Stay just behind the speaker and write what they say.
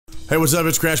Hey, what's up?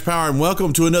 It's CrashPower and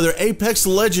welcome to another Apex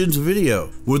Legends video.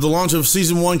 With the launch of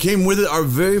Season 1 came with it our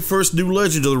very first new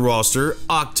legend to the roster,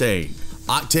 Octane.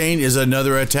 Octane is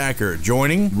another attacker,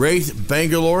 joining Wraith,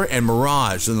 Bangalore, and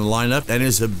Mirage in the lineup, and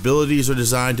his abilities are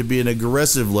designed to be an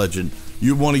aggressive legend.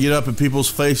 You want to get up in people's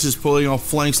faces, pulling off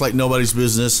flanks like nobody's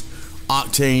business.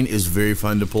 Octane is very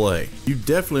fun to play. You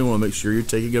definitely want to make sure you're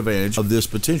taking advantage of this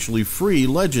potentially free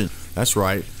legend. That's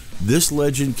right. This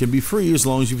legend can be free as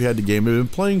long as you've had the game and been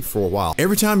playing for a while.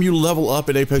 Every time you level up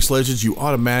in Apex Legends, you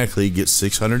automatically get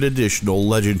 600 additional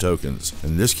legend tokens.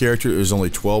 And this character is only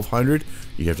 1,200.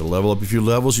 You have to level up a few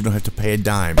levels, you don't have to pay a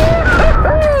dime.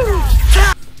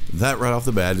 That right off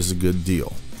the bat is a good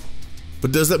deal.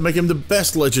 But does that make him the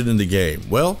best legend in the game?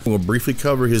 Well, we'll briefly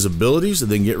cover his abilities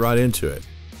and then get right into it.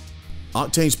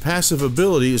 Octane's passive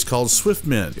ability is called Swift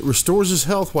Mend. It restores his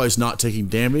health while he's not taking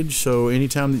damage, so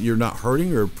anytime that you're not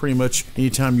hurting, or pretty much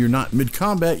anytime you're not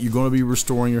mid-combat, you're going to be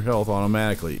restoring your health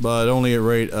automatically, but only at a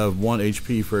rate of 1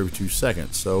 HP for every 2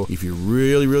 seconds. So if you're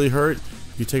really hurt,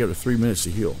 you take up to 3 minutes to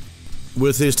heal.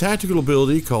 With his tactical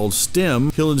ability called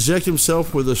Stim, he'll inject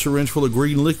himself with a syringe full of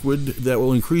green liquid that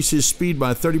will increase his speed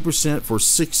by 30% for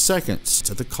 6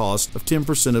 seconds at the cost of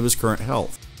 10% of his current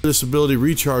health. This ability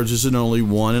recharges in only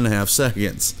 1.5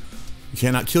 seconds. You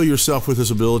cannot kill yourself with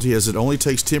this ability as it only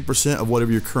takes 10% of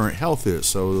whatever your current health is,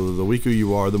 so the weaker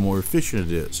you are, the more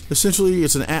efficient it is. Essentially,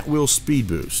 it's an at-will speed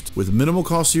boost, with minimal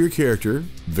cost to your character,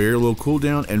 very little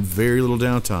cooldown, and very little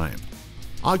downtime.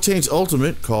 Octane's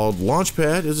ultimate, called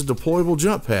Launchpad, is a deployable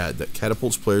jump pad that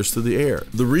catapults players through the air.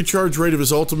 The recharge rate of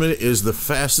his ultimate is the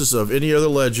fastest of any other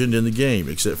legend in the game,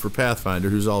 except for Pathfinder,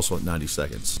 who's also at 90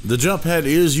 seconds. The jump pad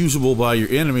is usable by your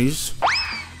enemies,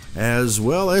 as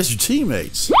well as your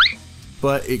teammates,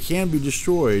 but it can be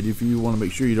destroyed if you want to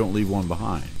make sure you don't leave one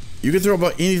behind. You can throw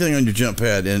about anything on your jump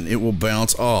pad and it will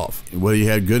bounce off. Whether you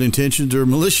had good intentions or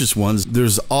malicious ones,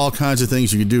 there's all kinds of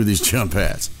things you can do with these jump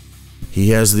pads.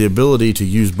 He has the ability to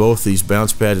use both these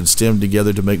bounce pad and stim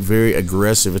together to make very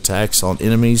aggressive attacks on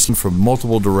enemies from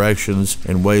multiple directions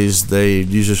in ways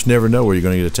you just never know where you're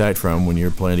going to get attacked from when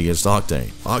you're playing against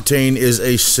Octane. Octane is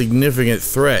a significant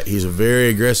threat. He's a very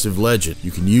aggressive legend.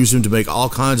 You can use him to make all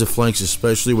kinds of flanks,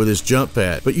 especially with his jump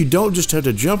pad. But you don't just have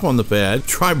to jump on the pad,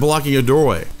 try blocking a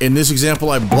doorway. In this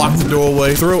example, I blocked the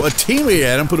doorway, throw a teammate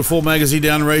at him, put a full magazine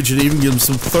down range, and even give him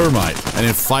some thermite. And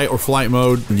in fight or flight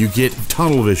mode, you get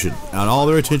tunnel vision. And all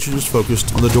their attention is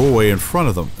focused on the doorway in front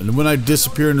of them. And when I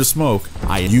disappear into smoke,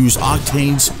 I use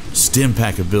Octane's Stim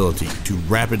Pack ability to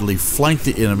rapidly flank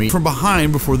the enemy from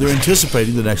behind before they're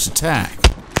anticipating the next attack.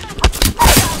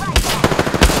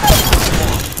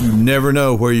 You never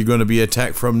know where you're going to be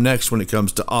attacked from next when it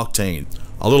comes to Octane.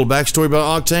 A little backstory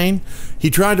about Octane: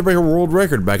 he tried to break a world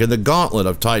record back in the gauntlet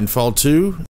of Titanfall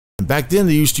 2. Back then,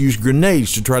 they used to use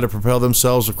grenades to try to propel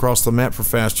themselves across the map for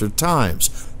faster times.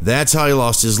 That's how he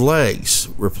lost his legs,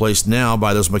 replaced now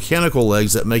by those mechanical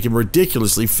legs that make him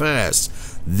ridiculously fast.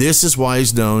 This is why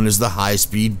he's known as the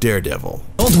high-speed daredevil.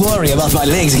 Don't worry about my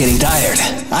legs getting tired.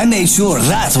 I made sure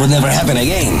that would never happen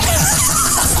again.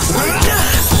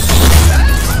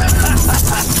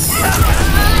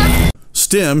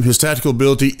 Stim, his tactical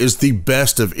ability, is the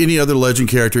best of any other legend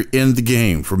character in the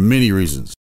game for many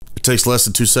reasons. It takes less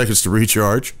than 2 seconds to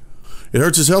recharge. It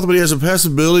hurts his health, but he has a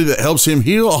passive ability that helps him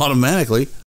heal automatically.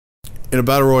 In a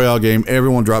battle royale game,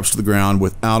 everyone drops to the ground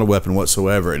without a weapon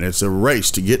whatsoever, and it's a race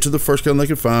to get to the first gun they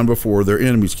can find before their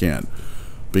enemies can.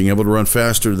 Being able to run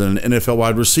faster than an NFL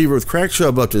wide receiver with crack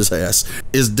shoved up his ass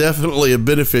is definitely a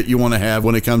benefit you want to have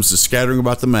when it comes to scattering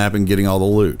about the map and getting all the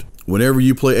loot. Whenever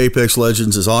you play Apex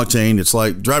Legends as Octane, it's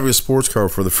like driving a sports car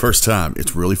for the first time.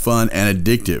 It's really fun and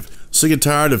addictive. Sick and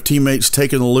tired of teammates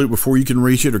taking the loot before you can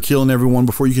reach it or killing everyone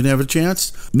before you can have a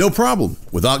chance? No problem.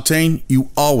 With Octane, you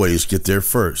always get there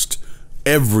first.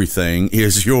 Everything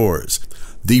is yours.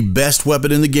 The best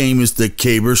weapon in the game is the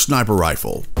Caber sniper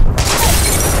rifle.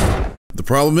 The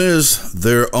problem is,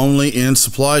 they're only in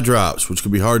supply drops, which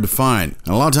can be hard to find.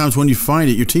 And a lot of times when you find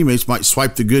it, your teammates might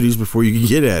swipe the goodies before you can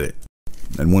get at it.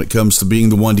 And when it comes to being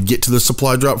the one to get to the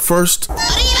supply drop first,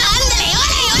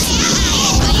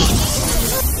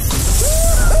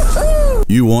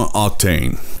 you want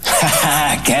Octane.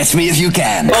 Catch me if you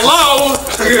can. Hello?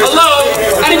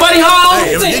 Hello? Anybody home?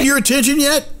 Hey, have I get your attention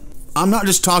yet? I'm not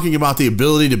just talking about the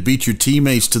ability to beat your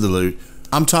teammates to the loot.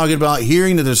 I'm talking about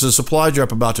hearing that there's a supply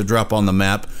drop about to drop on the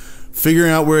map,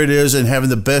 figuring out where it is, and having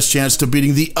the best chance to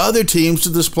beating the other teams to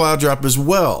the supply drop as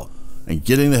well, and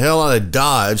getting the hell out of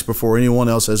Dodge before anyone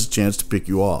else has a chance to pick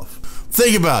you off.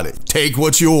 Think about it. Take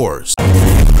what's yours. You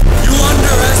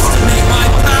underestimate my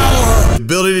power.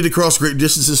 ability to cross great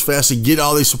distances fast and get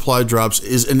all these supply drops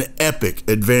is an epic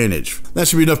advantage. That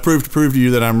should be enough proof to prove to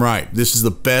you that I'm right. This is the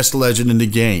best legend in the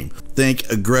game. Think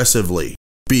aggressively.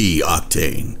 Be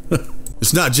Octane.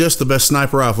 It's not just the best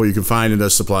sniper rifle you can find in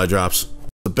those supply drops.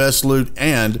 The best loot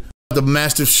and the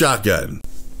massive shotgun.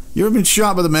 You ever been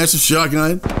shot by the massive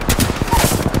shotgun?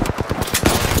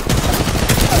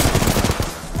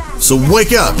 So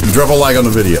wake up and drop a like on the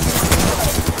video.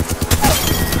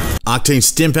 Octane's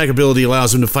Stim pack ability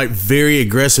allows him to fight very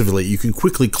aggressively. You can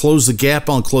quickly close the gap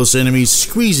on close enemies,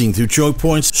 squeezing through choke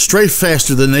points, strafe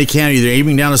faster than they can, either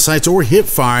aiming down the sights or hip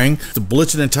firing to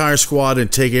blitz an entire squad and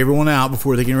take everyone out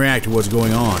before they can react to what's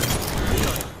going on.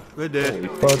 Good day.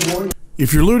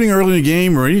 If you're looting early in the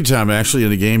game, or anytime actually in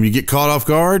the game, you get caught off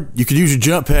guard, you can use your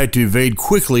jump pad to evade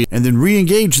quickly and then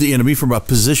re-engage the enemy from a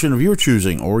position of your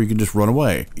choosing, or you can just run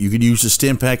away. You can use the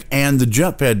Stim pack and the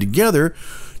jump pad together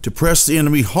to press the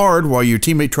enemy hard while your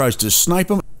teammate tries to snipe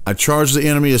them. I charge the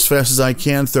enemy as fast as I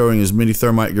can, throwing as many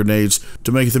thermite grenades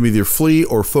to make them either flee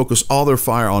or focus all their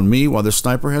fire on me while the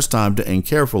sniper has time to aim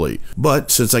carefully. But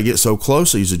since I get so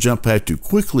close, I use a jump pad to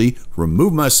quickly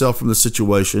remove myself from the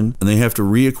situation, and they have to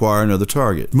reacquire another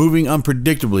target. Moving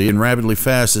unpredictably and rapidly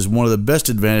fast is one of the best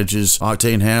advantages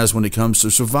Octane has when it comes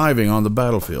to surviving on the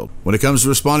battlefield. When it comes to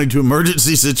responding to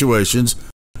emergency situations,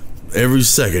 every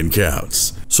second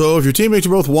counts. So if your teammates are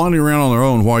both wandering around on their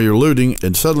own while you're looting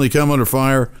and suddenly come under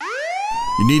fire,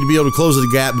 you need to be able to close the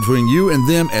gap between you and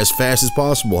them as fast as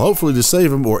possible, hopefully to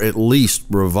save them or at least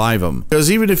revive them.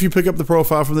 Because even if you pick up the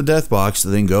profile from the death box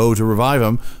and then go to revive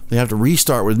them, they have to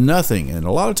restart with nothing, and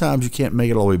a lot of times you can't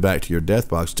make it all the way back to your death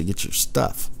box to get your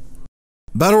stuff.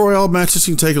 Battle Royale matches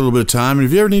can take a little bit of time, and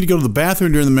if you ever need to go to the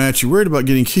bathroom during the match, you're worried about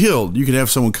getting killed, you can have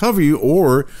someone cover you,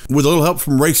 or with a little help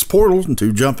from Wraith's portal and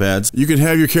 2 jump pads, you can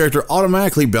have your character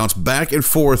automatically bounce back and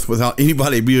forth without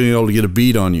anybody being able to get a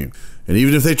bead on you. And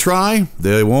even if they try,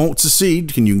 they won't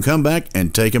succeed, and you can come back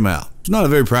and take them out. It's not a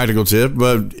very practical tip,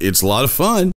 but it's a lot of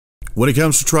fun. When it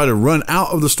comes to try to run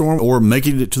out of the storm or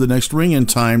making it to the next ring in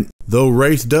time, though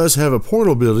Wraith does have a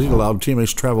portal ability to allow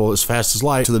teammates to travel as fast as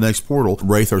light to the next portal,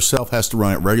 Wraith herself has to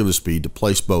run at regular speed to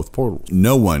place both portals.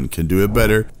 No one can do it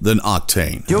better than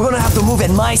Octane. You're gonna have to move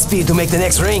at my speed to make the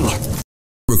next ring.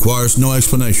 Requires no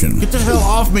explanation. Get the hell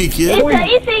off me, kid!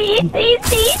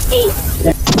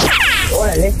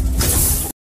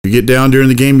 You get down during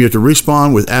the game, you have to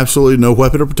respawn with absolutely no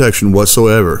weapon or protection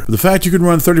whatsoever. The fact you can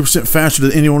run 30% faster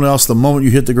than anyone else the moment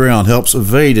you hit the ground helps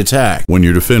evade attack when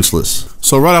you're defenseless.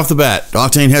 So right off the bat,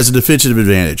 Octane has a defensive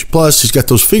advantage. Plus, he's got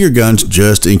those finger guns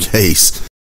just in case.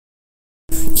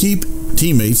 Keep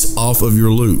teammates off of your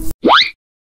loot.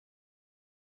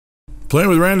 Playing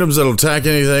with randoms that'll attack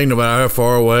anything no matter how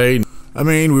far away. I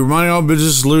mean, we were minding our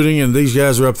business looting, and these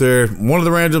guys are up there. One of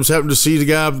the randoms happened to see the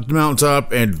guy up the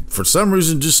mountaintop, and for some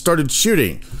reason just started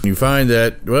shooting. You find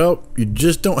that, well, you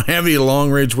just don't have any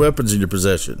long-range weapons in your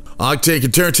possession. Octane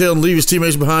can turn tail and leave his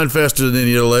teammates behind faster than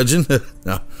any other legend.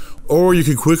 No. Or you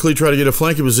can quickly try to get a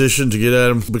flanking position to get at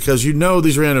them, because you know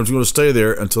these randoms are going to stay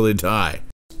there until they die.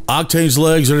 Octane's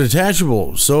legs are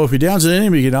detachable, so if he downs an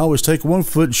enemy, he can always take one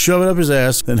foot and shove it up his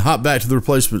ass, then hop back to the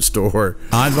replacement store.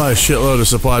 I'd buy a shitload of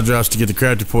supply drops to get the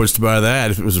crafting points to buy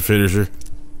that if it was a finisher.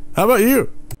 How about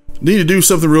you? Need to do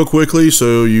something real quickly,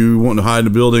 so you want to hide in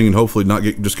the building and hopefully not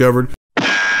get discovered.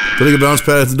 Putting a bounce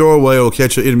pad at the doorway will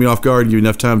catch the enemy off guard and give you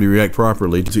enough time to react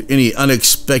properly to any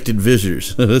unexpected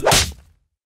visitors.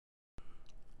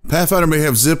 Pathfinder may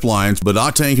have zip lines, but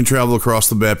Octane can travel across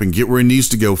the map and get where he needs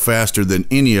to go faster than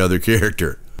any other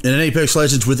character. And in Apex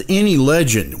Legends, with any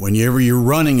legend, whenever you're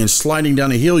running and sliding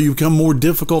down a hill, you become more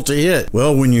difficult to hit.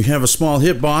 Well, when you have a small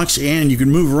hitbox and you can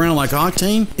move around like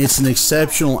Octane, it's an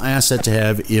exceptional asset to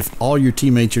have if all your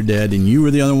teammates are dead and you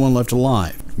are the only one left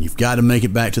alive. You've got to make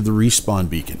it back to the respawn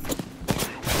beacon.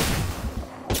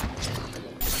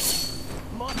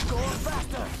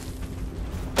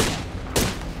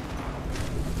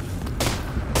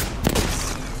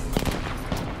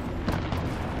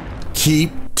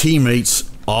 Keep teammates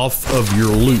off of your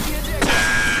loot.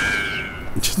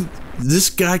 This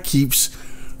guy keeps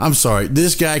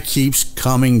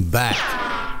coming back.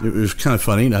 It was kind of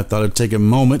funny, and I thought I'd take a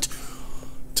moment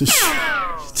to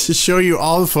show you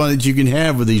all the fun that you can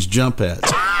have with these jump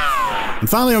pads. And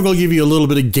finally, I'm going to give you a little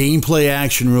bit of gameplay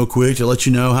action real quick to let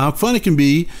you know how fun it can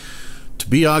be to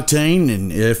be Octane.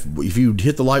 And if you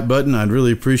hit the like button, I'd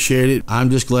really appreciate it.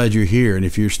 I'm just glad you're here, and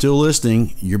if you're still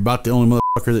listening, you're about the only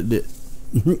motherfucker that did.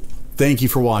 Thank you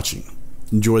for watching.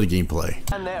 Enjoy the gameplay.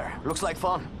 And there, looks like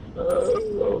fun.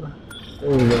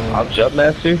 I'm Jump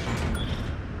Master.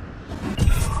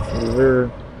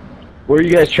 Where are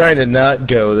you guys trying to not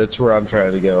go? That's where I'm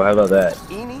trying to go. How about that?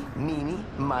 Eeny, meeny,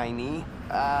 Miney.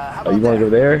 Oh, you want to go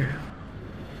there?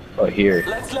 Oh, here.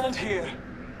 Let's land here.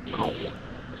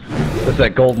 That's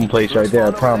that golden place right there,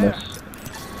 I promise.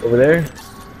 Over there?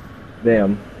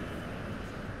 Damn.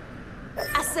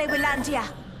 I say we land here.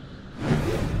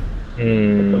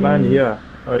 Land here.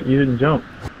 Alright, you didn't jump.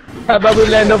 How about we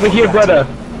land over here, brother?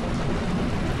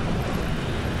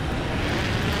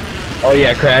 Oh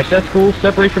yeah, Crash, that's cool.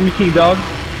 Separate from your team, dog.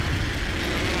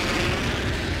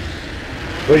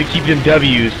 Way to keep them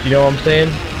W's, you know what I'm saying?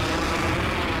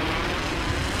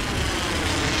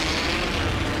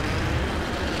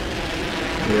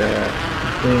 Yeah, I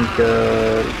think,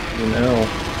 you know.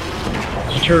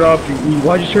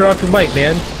 Why'd you turn off your mic,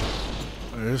 man?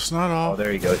 It's not Oh, all.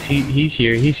 there he goes. He's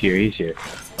here.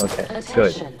 Okay,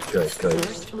 good.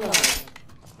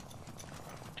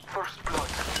 First blood.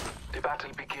 The battle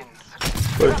begins.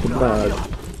 Where's the blood?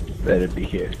 Better be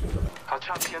here. Our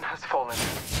champion has fallen.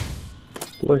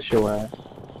 Bless your ass.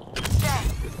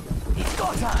 It's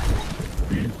go time.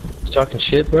 He's talking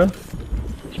shit, bro? I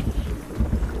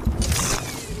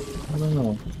don't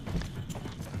know.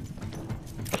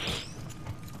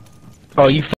 Oh,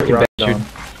 you fucking Right bastard. on.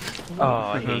 Oh,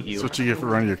 I hate you. That's what you get for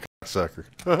running your cocksucker.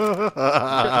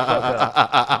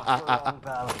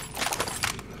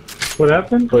 What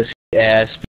happened? Pussy ass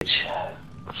bitch.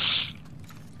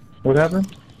 What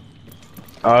happened?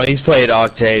 Oh, he's playing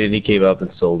Octane and he came up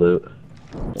and sold it.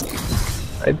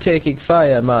 I'm taking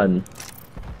fire, man.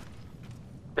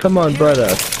 Come on, brother.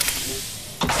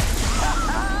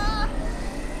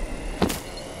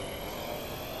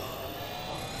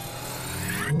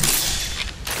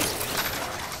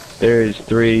 There's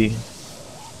 3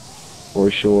 for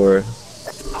sure.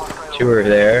 2 are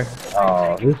there.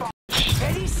 Oh, this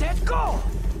Ready, set, go.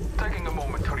 Taking a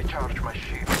moment to recharge my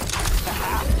shield.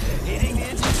 Hitting the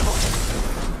engine.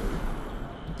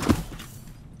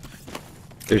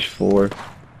 there's 4.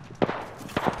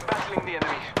 Battling the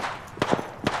enemy.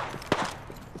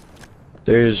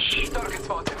 There's Target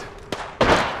spotted.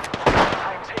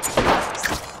 I'm taking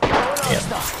yeah.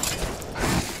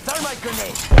 Thermite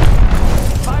grenade.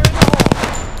 Fire in the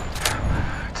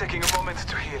hole. taking a moment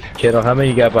to heal. Kiddo, how many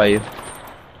you got by you?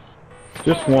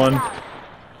 Just one.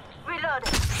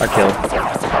 Reloading. I killed.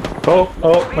 Oh,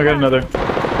 I got another.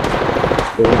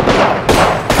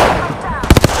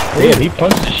 Damn, he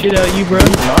punched the shit out of you, bro.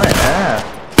 My ass.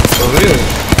 For real.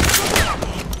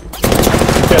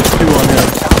 Got 2 on him.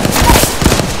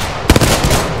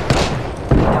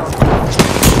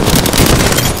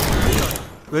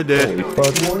 They're dead. The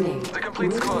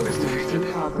complete squad is defeated.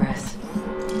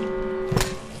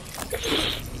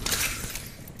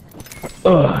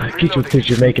 Ugh, get your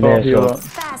picture making Oh, ass heal up. up.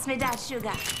 Pass me that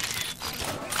sugar.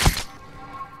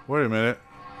 Wait a minute.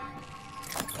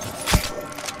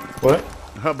 What?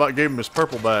 How about gave him his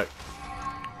purple back?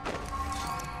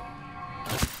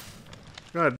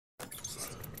 God.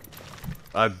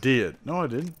 I did. No, I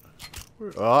didn't.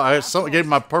 Oh, I had gave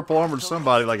my purple armor to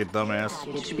somebody like a dumbass.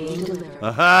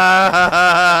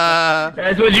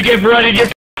 That's what you get for running your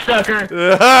sucker.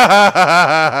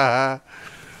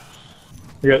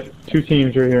 We got 2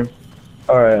 teams right here.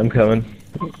 Alright, I'm coming.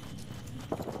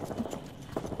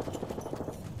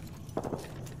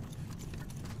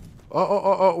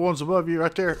 Oh, one's above you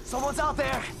right there. Someone's out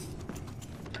there.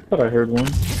 I thought I heard one.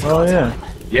 Oh, yeah.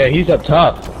 Yeah, he's up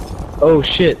top. Oh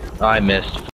shit, I missed.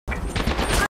 He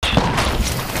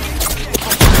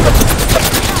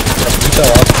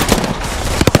fell off.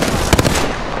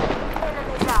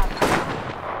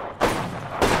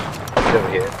 Over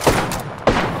here.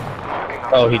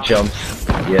 Oh, he jumped.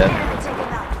 Yeah.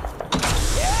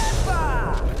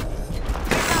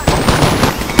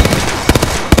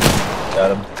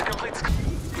 Got him.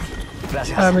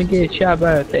 I'm gonna get shot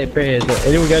by that prison.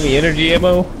 Anyone got any energy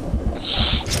ammo?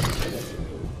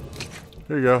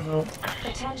 Here you go.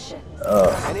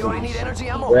 Anybody need energy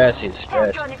ammo? Grassy,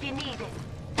 scratch. Gun if you need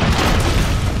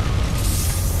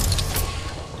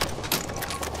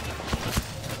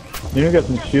it. You got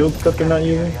some shield stuff they're not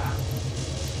using?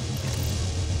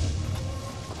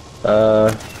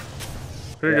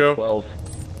 Here you go. 12.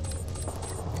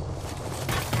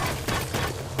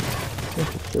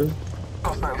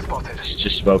 Hostile spotted. He's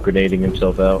just smoke grenading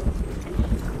himself out.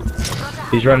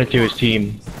 He's running to his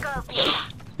team.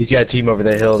 He's got a team over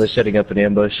the hill. They're setting up an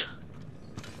ambush.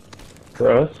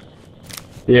 For us?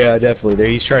 Yeah,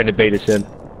 definitely. He's trying to bait us in.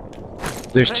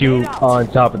 There's 2 on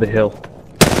top of the hill.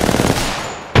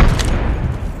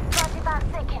 45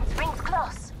 seconds. Rings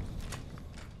close.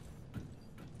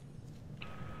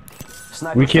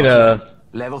 We can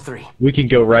Level 3. we can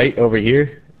go right over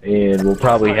here, and we'll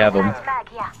probably have them Back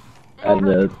here. at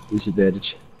a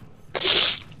disadvantage.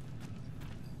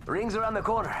 Rings around the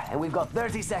corner, and we've got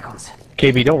 30 seconds.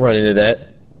 KB, don't run into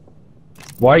that.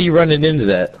 Why are you running into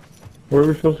that? Where are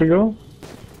we supposed to go?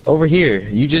 Over here.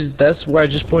 That's where I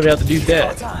just pointed out the dude All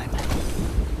that. time.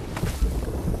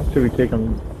 Should we take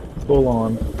him full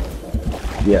on?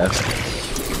 Yeah.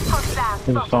 I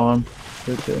just saw him.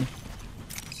 Right there.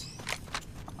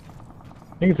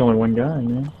 I think it's only one guy,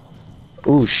 man.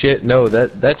 Ooh, shit, no,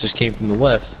 that just came from the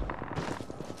left. Is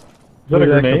that a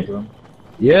Where'd grenade? come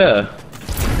Yeah.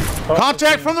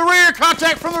 Contact from the rear!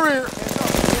 Contact from the rear!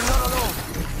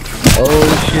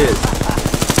 Oh, shit.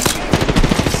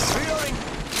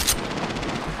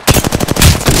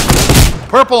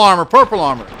 Purple armor, purple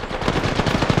armor. Need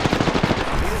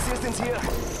assistance here.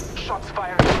 Shots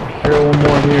fired. Here, one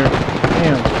more here.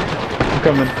 Damn. I'm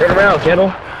coming. Turn around, Kendall.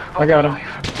 I got him.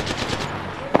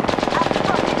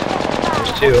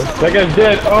 There's two. That guy's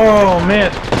dead. Oh,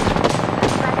 man.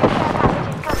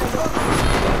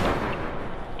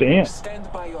 Damn.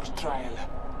 Stand by your trial.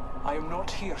 I am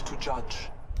not here to judge.